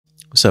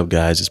What's up,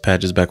 guys? It's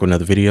Pat, just back with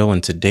another video,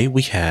 and today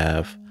we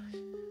have,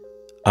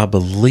 I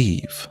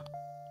believe,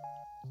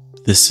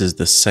 this is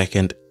the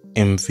second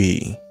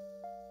MV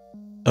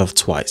of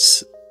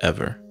Twice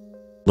ever.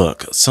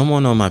 Look,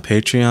 someone on my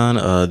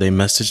Patreon, they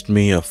messaged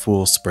me a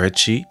full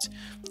spreadsheet.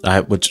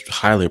 I would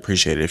highly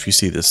appreciate it if you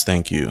see this.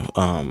 Thank you.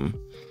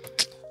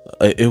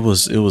 It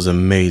was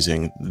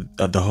amazing.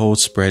 The whole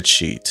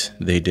spreadsheet,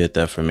 they did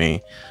that for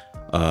me,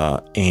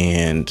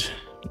 and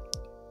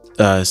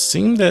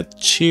seeing that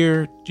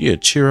Cheer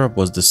Up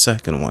was the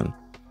second one.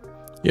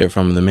 Yeah,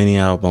 from the mini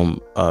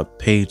album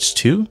Page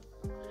 2.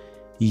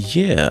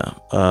 Yeah,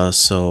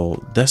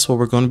 so that's what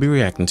we're going to be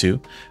reacting to.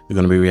 We're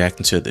going to be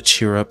reacting to the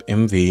Cheer Up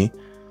MV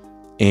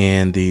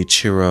and the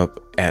Cheer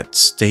Up at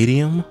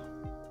Stadium.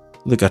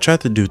 Look, I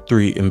tried to do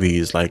 3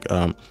 MVs. Like,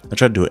 I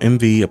tried to do an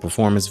MV, a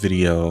performance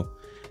video,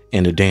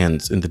 and the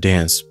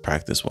dance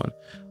practice one.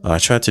 I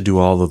tried to do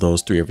all of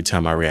those 3 every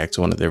time I react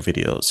to one of their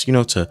videos. You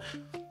know, to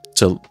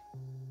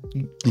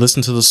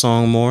listen to the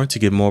song more, to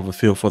get more of a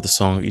feel for the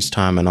song each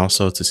time, and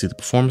also to see the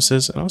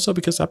performances, and also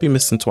because I'll be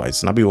missing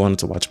Twice and I'll be wanting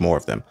to watch more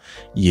of them.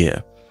 Yeah.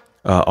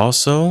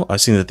 Also,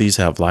 I've seen that these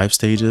have live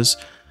stages,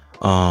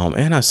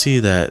 and I see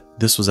that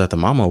this was at the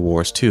Mama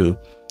Awards too.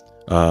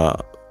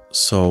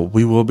 So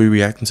we will be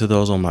reacting to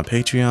those on my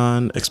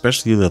Patreon,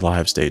 especially the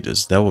live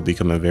stages. That will be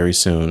coming very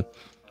soon.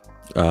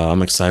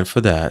 I'm excited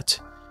for that.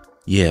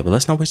 Yeah, but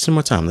let's not waste any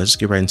more time. Let's just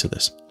get right into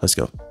this. Let's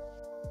go.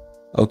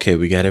 Okay,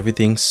 we got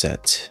everything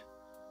set.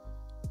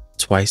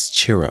 Twice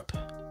Cheer Up.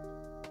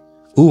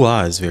 Ooh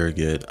Ah is very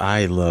good.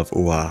 I love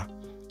Ooh Ah.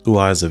 Ooh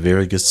Ah is a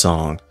very good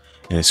song,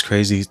 and it's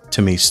crazy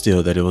to me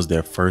still that it was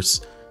their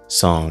first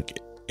song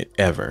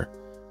ever.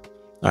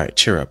 All right,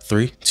 Cheer Up.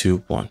 3,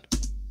 2, 1.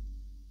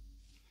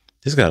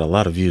 This got a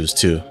lot of views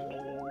too.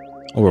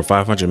 Over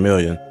 500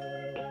 million.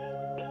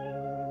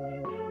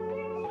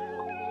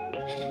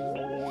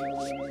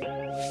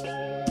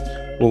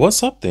 Well,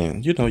 what's up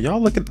then? You know,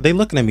 y'all they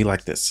looking at me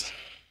like this.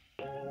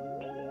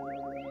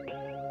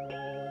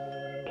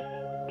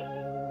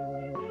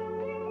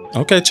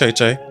 Okay, Che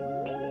Che.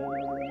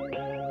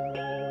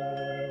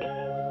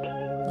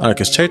 All right,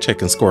 because Che Che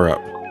can square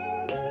up.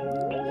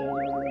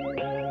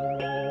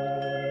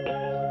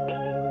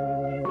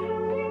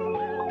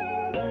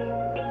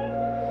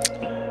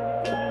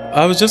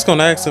 I was just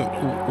gonna ask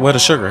where the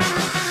sugar.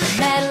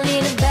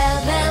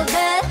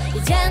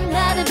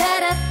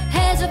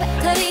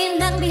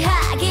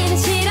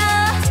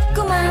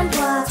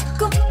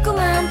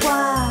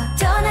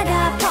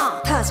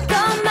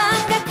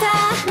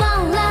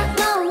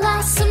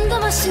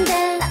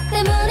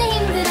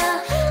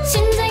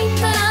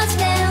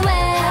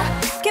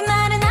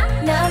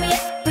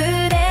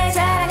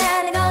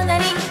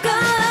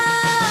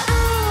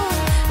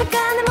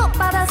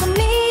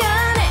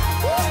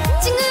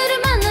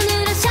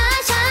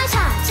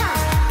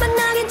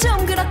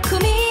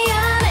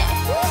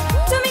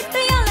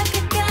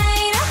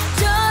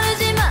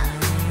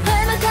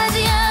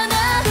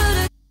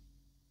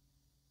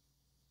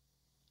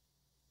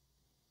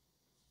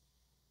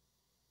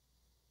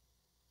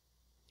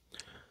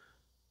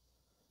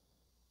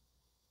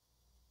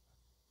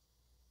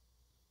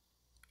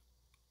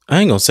 I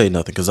ain't gonna say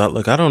nothing because I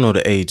don't know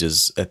the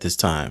ages at this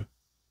time.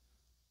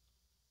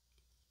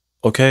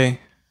 Okay,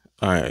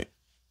 all right,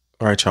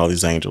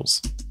 Charlie's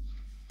Angels.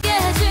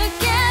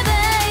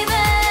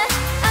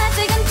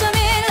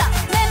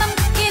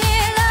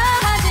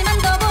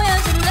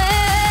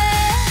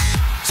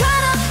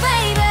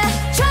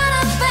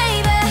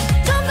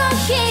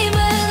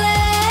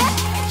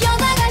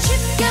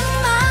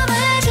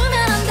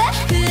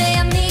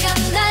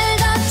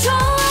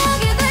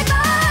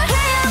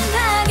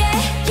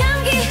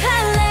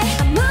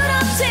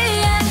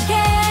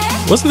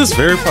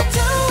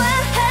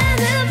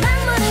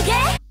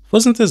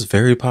 Wasn't this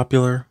very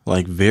popular?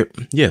 Like,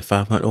 yeah,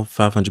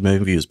 500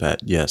 million views, Pat.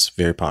 Yes,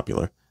 very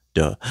popular.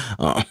 Duh.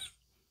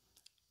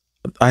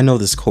 I know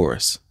this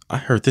chorus. I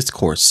heard this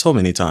chorus so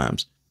many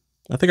times.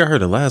 I think I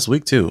heard it last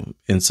week too,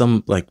 in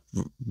some like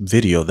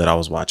video that I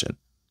was watching.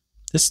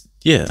 This,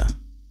 yeah.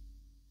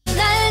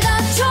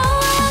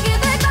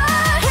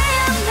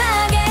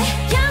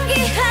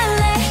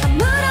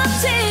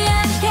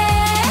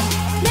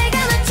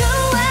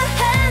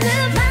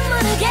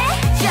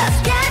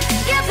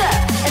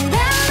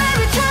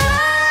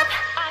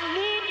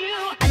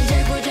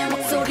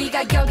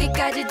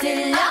 여기까지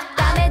들려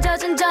땀에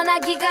젖은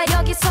전화기가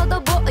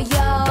여기서도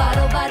보여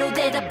바로바로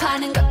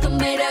대답하는 것도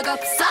매력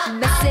없어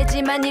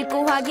메시지만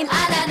읽고 확인 안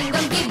하는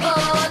건 기본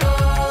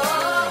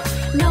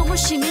너무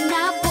심이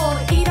나보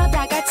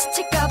이러다가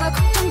지칠까봐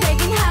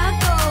걱정되긴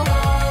하고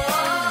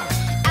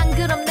안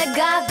그럼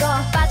내가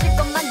더 빠질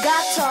것만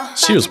같아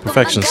She was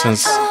perfection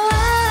since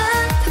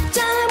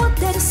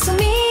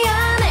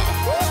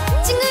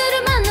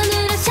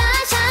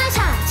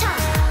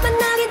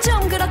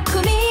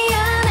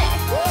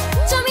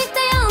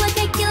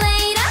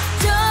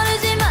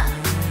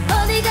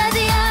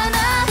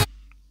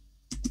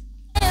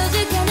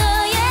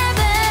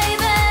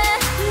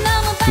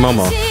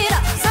Momo.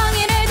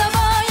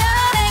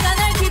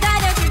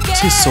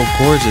 She's so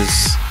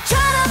gorgeous.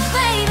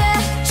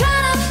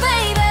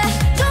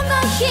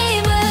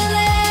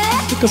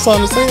 Look at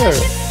Sana's hair.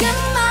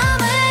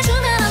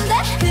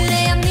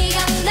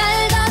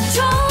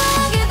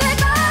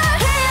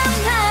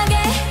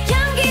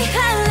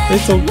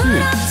 It's so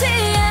cute.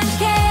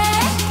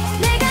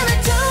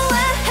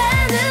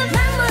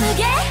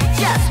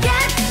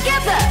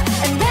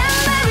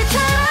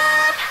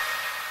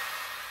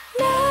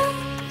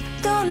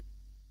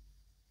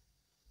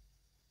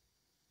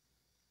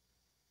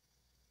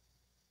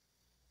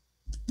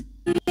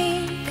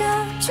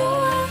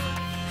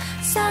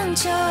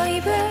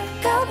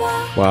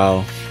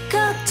 Wow.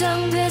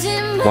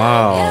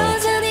 Wow.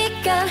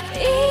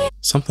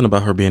 Something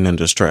about her being in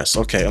distress.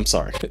 Okay, I'm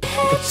sorry.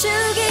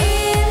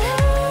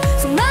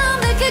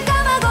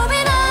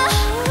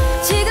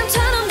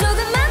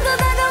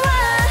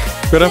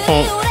 Good up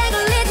on.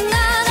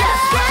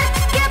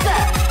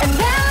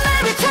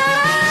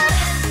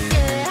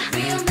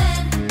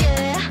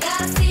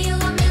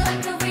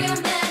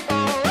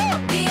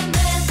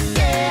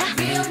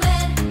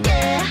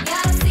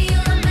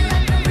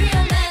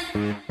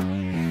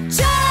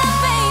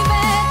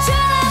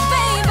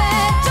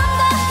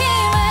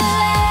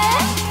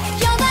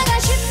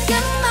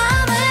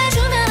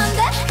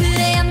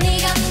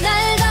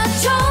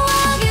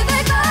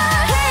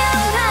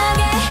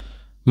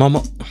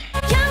 Mama.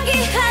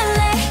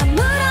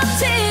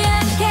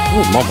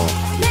 Oh, mama.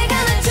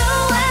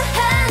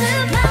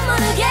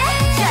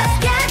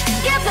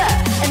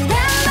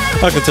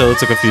 I can tell it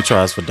took a few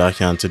tries for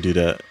Dahyun to do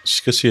that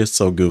because she is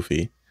so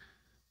goofy.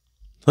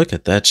 Look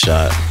at that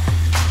shot.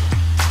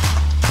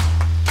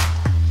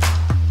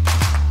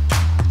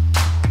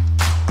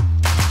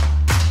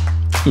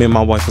 Me and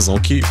my wife is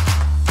on cute.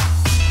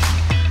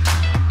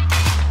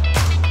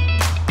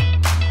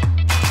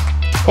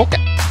 Okay.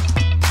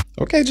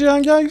 Okay,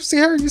 Jiyoung, yeah, you see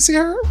her? You see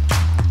her?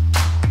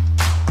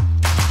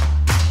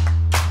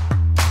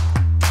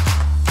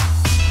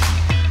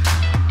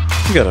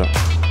 You gotta.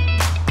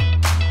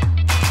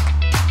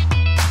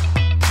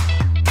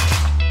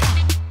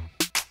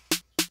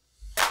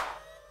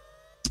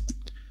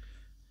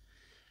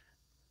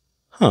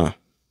 Huh.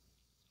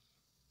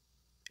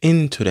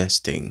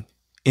 Interesting.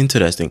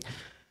 Interesting.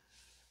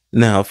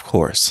 Now, of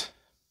course,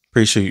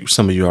 pretty sure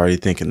some of you are already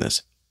thinking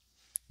this.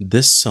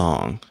 This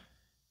song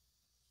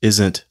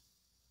isn't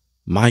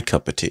my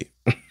cup of tea.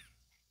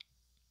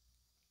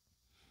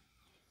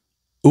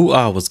 Ooh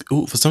Ah was,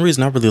 ooh, for some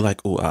reason I really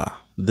like Ooh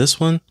Ah. This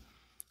one,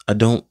 I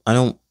don't,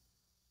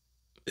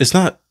 it's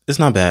not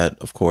bad,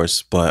 of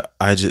course, but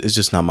it's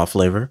just not my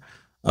flavor.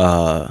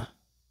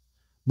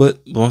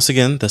 But once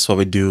again, that's why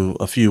we do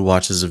a few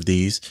watches of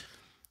these,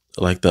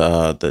 like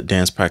the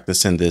dance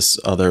practice and this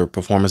other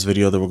performance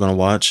video that we're going to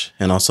watch,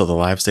 and also the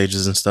live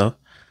stages and stuff,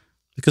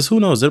 because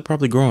who knows, it'll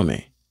probably grow on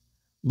me.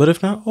 But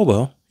if not, oh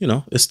well, you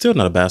know, it's still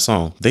not a bad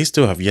song.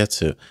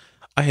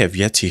 I have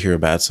yet to hear a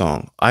bad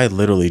song. I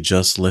literally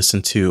just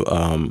listened to,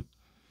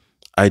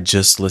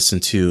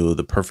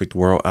 the Perfect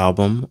World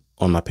album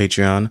on my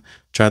Patreon.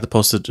 Tried to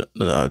post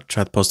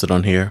it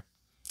on here.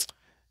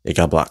 It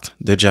got blocked.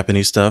 The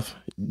Japanese stuff,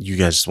 you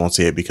guys just won't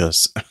see it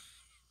because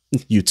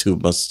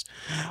YouTube must,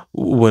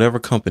 whatever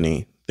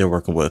company they're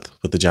working with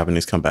the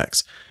Japanese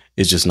comebacks,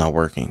 is just not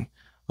working.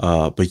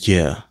 But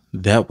yeah,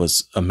 that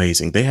was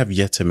amazing. They have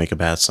yet to make a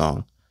bad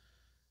song.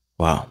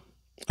 Wow.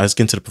 Let's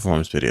get into the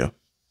performance video.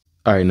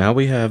 All right, now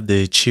we have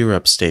the Cheer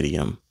Up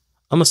Stadium.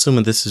 I'm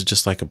assuming this is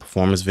just like a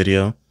performance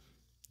video,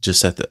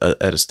 just at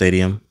a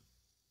stadium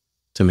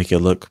to make it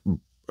look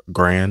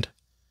grand.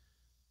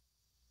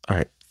 All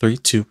right, 3,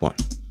 2, 1.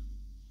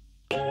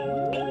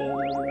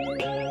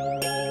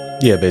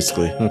 Yeah,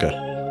 basically.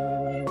 Okay.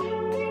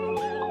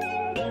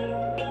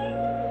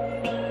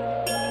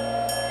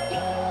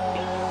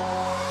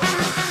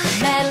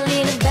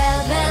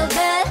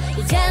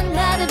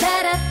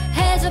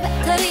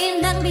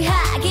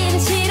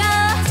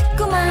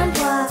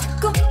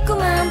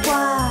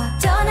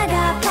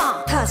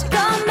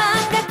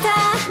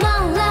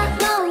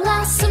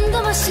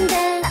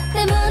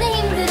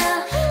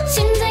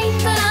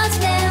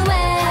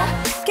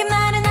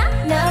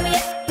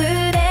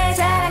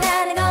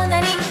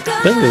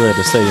 They really had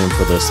a stadium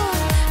for this.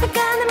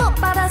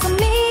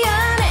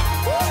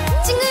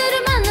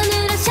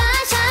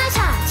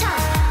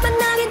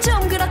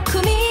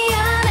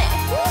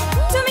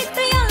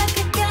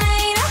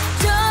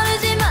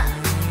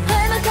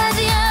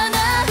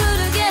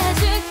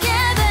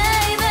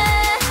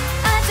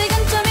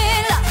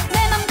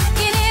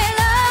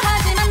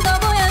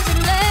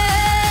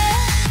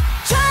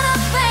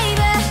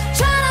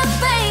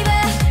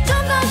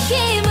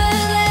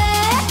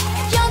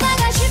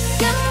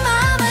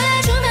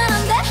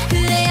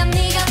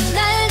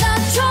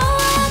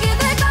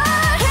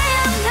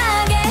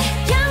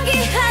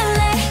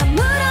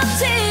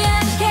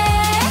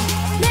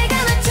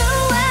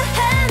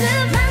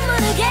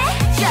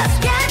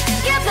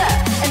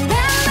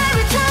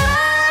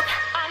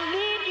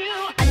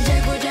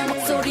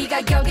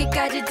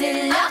 여기까지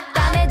들려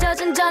땀에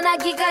젖은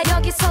전화기가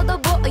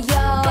여기서도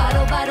보여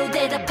바로바로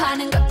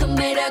대답하는 것도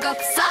매력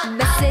없어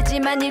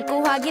메시지만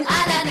읽고 확인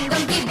안 하는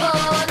건 기본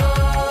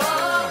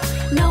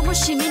너무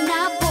심이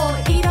나보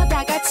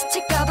이러다가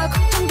지칠까봐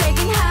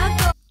걱정되긴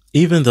하고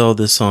Even though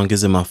this song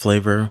isn't my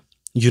flavor,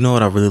 you know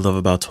what I really love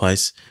about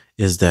Twice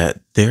is that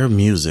their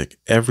music,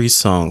 every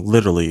song,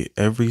 literally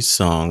every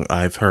song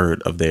I've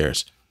heard of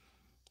theirs,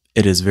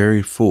 it is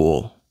very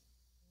full.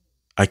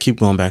 I keep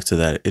going back to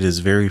that. It is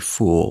very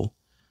full.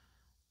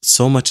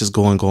 So much is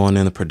going on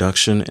in the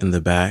production in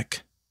the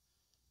back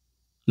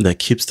that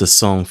keeps the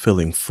song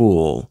feeling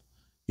full,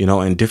 you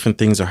know, and different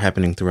things are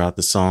happening throughout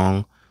the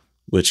song,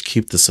 which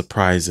keep the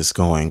surprises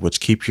going, which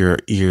keep your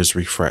ears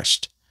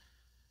refreshed.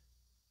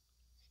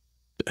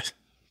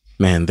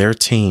 Man, their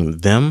team,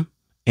 them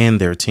and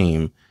their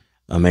team,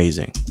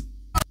 amazing.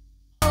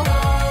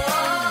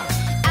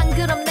 안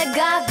그럼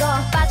내가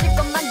더 빠질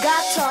것만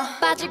같아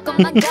빠질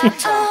것만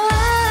같아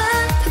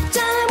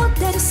답장을 못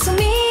해줘서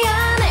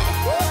미안해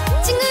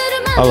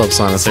I love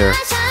Sana's hair.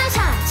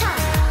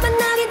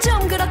 만나긴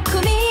좀 그렇고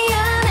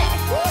미안해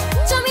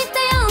좀 이따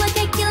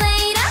연락할게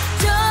later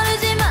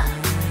저러지 마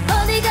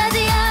어디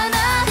가지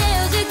않아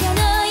헤어질게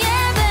너의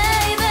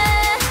baby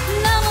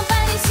너무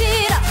빨리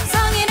싫어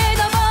성의를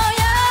더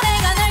보여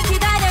내가 널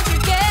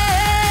기다려줄게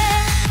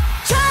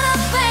Try to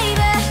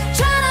baby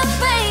좀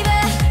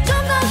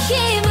더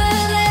힘을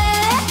내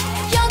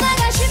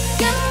여자가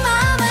쉽게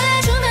마음을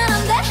주면 안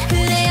돼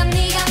그래야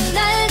네가 날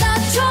더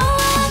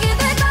좋아하게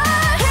될걸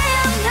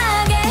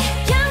태연하게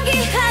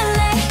연기할래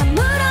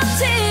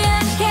아무렇지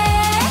않게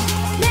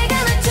내가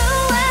널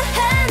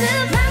좋아하는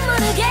막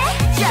모르게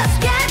Just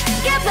get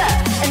together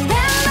and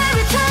then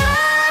maybe turn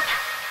up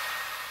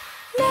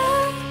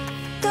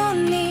또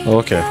네가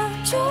Okay.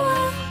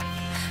 좋아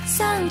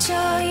상처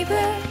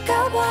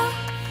입을까봐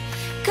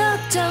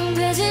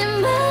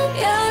걱정되지만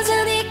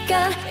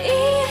여자니까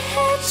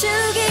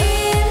이해해주길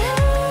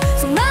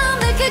속마음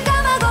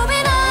들킬까봐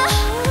고민아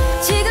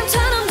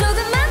지금처럼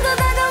조금만 더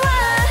다가와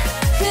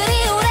그리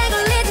오래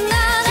걸리진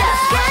않아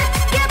Just get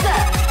together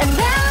and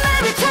then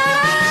maybe turn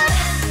up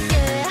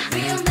Yeah,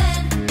 real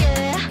man,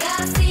 yeah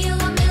Gotta see you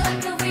love me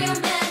like a real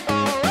man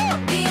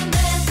Real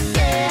man,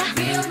 yeah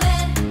Real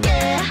man,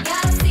 yeah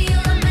Gotta see you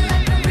love me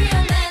like a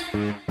real man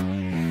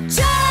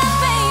Try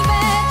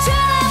baby 좀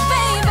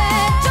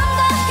더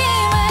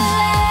힘을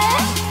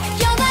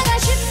내 여자가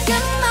쉽게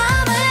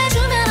마음을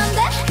주면 안 돼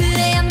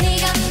그래야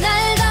네가 날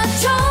더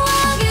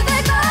좋아하게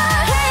될걸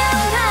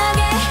태연하게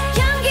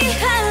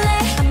연기할래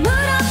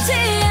아무렇지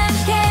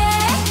않게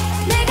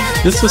내가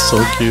널 This is so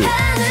cute.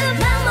 좋아하는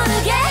막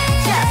모르게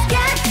Just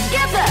get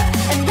together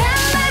and then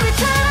maybe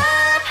turn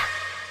up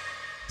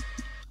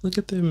Look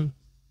at them.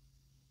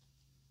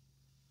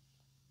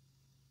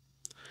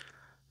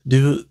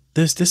 Dude,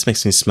 this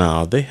makes me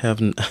smile. They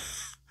haven't.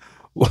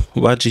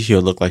 Why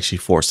Jihyo look like she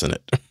forcing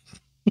it?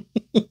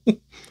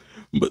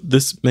 But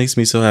this makes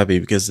me so happy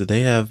because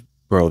they have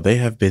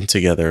been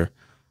together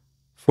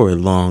for a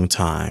long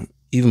time,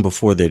 even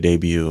before their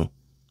debut,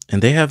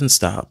 and they haven't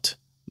stopped.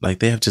 Like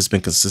they have just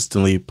been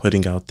consistently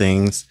putting out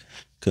things,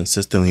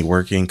 consistently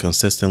working,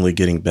 consistently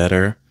getting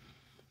better,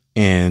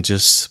 and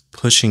just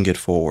pushing it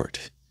forward.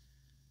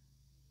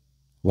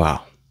 Wow. All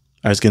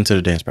right, let's get into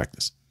the dance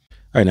practice.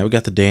 All right, now we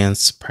got the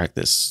dance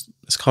practice.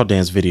 It's called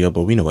dance video,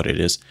 but we know what it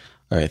is.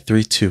 All right,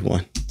 3, 2,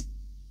 1.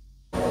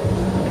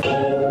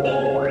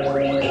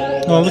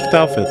 Oh, look at the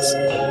outfits.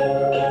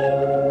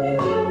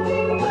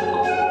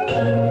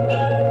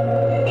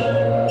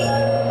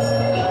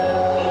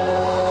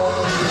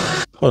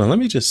 Hold on, let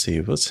me just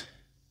see.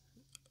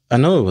 I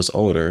know it was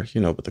older, you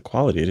know, but the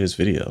quality of this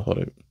video. Hold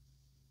on.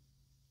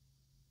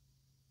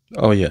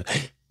 Oh, yeah.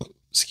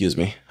 Excuse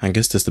me. I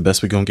guess that's the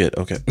best we're gonna get.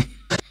 Okay.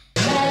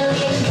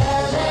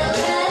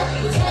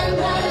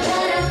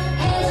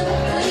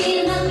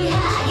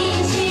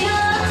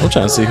 I'm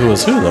trying to see who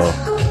is who, though.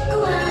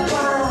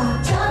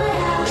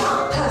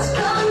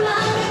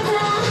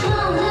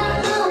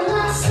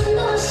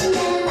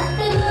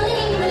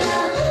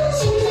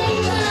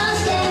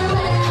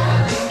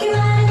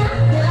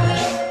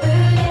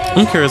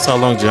 I'm curious how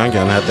long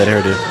Jeongyeon had that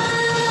hairdo.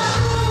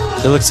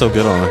 It looks so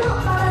good on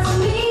her.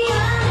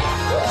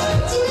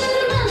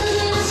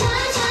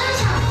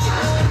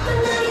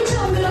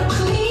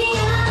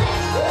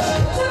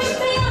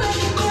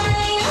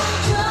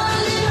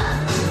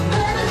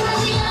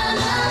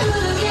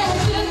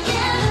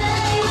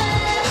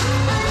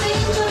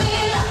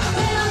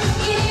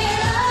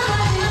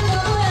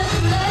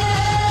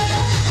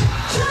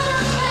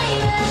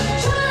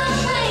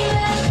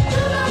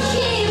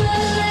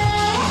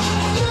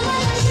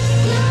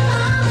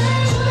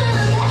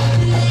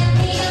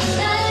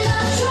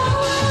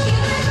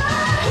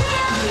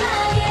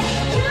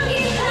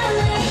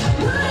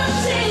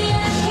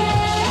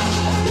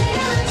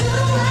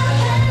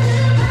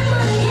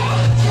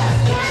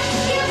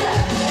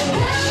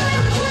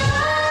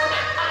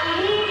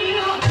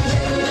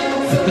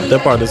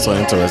 That part is so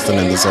interesting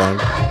in the song.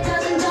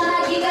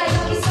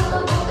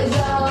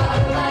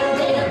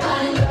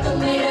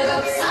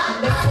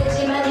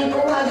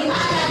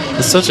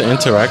 It's such an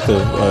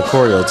interactive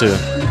choreo too.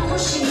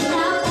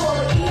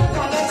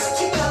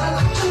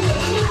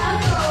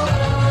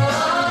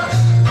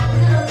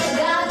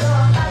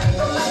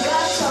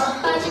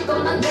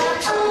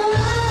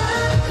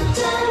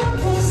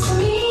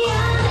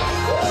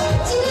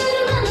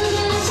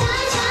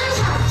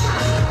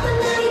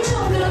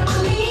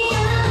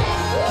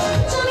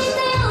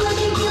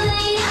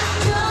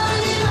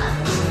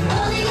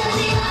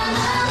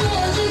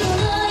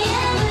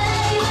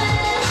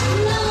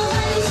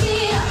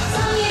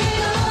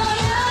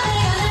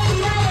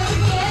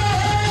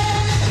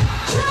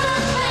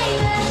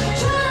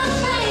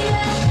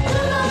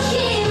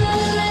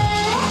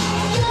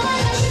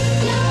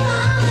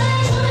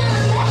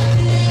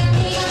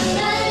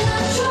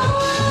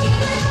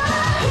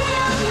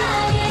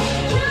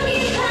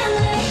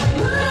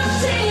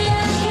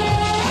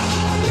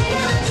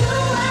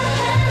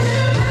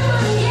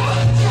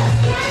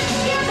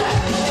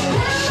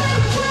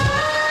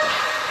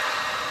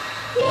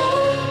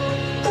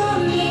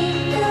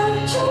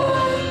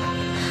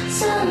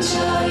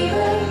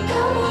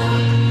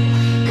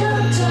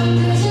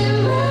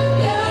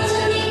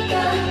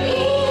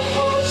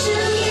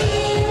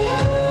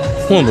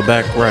 Who in the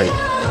back right?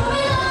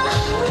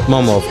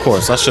 Momo, of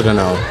course. I should have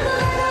known.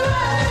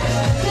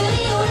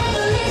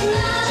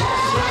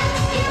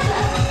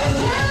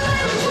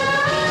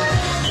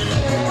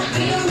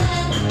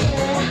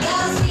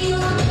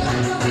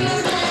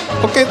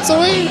 Okay,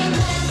 Zoe.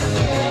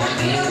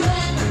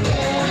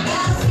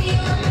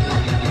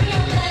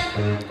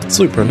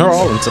 Sleeper, and they're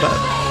all into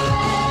that.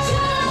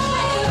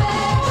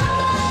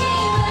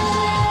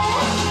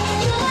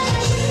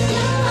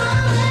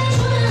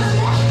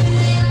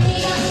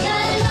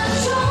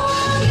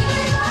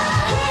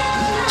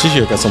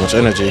 Chihiro got so much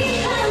energy.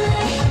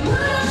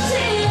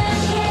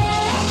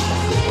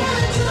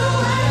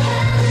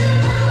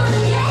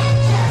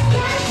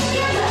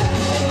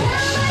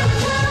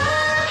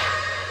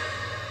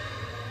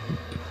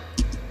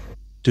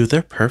 Dude,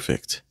 they're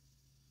perfect.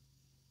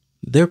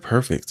 They're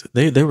perfect.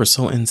 They were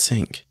so in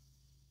sync.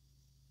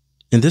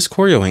 And this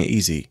choreo ain't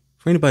easy.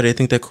 For anybody that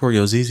think that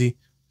choreo is easy,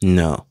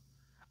 no.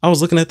 I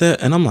was looking at that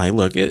and I'm like,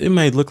 look, it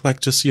may look like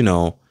just, you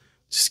know,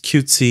 just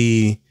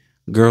cutesy,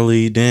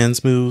 girly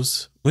dance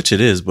moves, which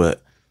it is,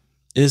 but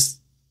it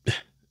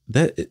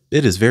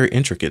is very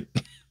intricate.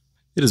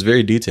 It is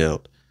very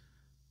detailed.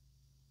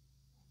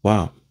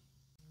 Wow.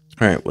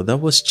 All right, well, that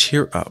was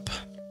Cheer Up.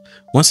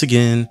 Once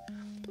again,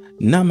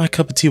 not my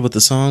cup of tea with the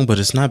song, but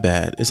it's not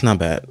bad. It's not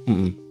bad.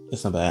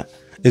 It's not bad.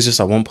 It's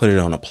just I won't put it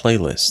on a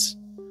playlist.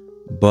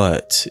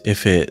 But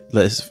if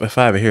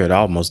I ever hear it,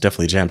 I'll almost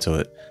definitely jam to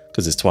it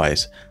because it's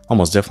twice.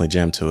 Almost definitely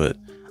jam to it.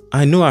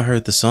 I knew I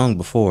heard the song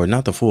before,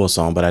 not the full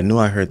song, but I knew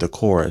I heard the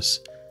chorus.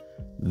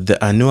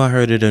 I knew I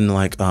heard it in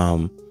like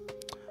I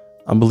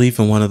believe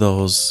in one of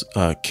those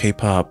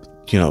K-pop,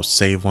 you know,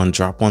 save one,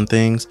 drop one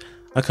things.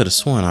 I could have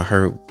sworn I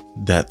heard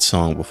that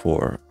song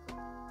before.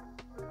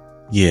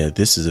 Yeah,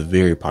 this is a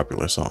very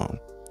popular song.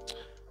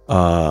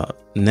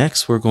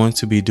 Next, we're going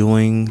to be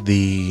doing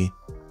the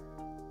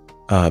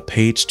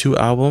Page 2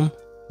 album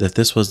that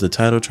this was the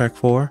title track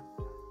for.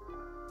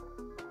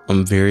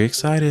 I'm very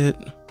excited.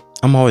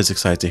 I'm always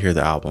excited to hear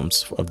the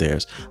albums of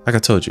theirs. Like I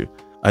told you,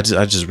 I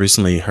just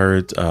recently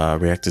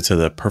reacted to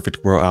the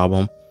Perfect World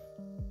album.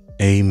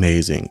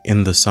 Amazing.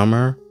 In the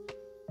Summer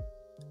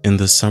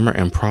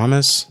and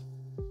Promise.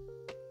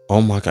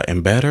 Oh my God.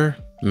 And Better,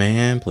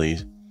 man,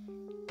 please.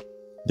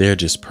 They're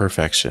just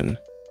perfection.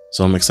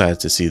 So I'm excited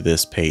to see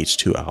this Page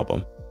 2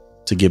 album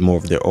to get more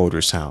of their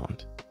older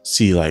sound.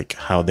 See like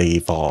how they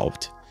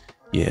evolved.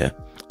 Yeah.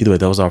 Either way,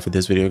 that was all for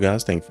this video,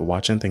 guys. Thank you for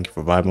watching. Thank you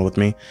for vibing with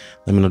me.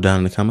 Let me know down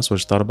in the comments what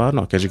you thought about it, and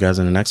I'll catch you guys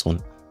in the next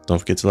one. Don't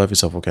forget to love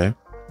yourself, okay?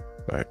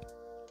 All right.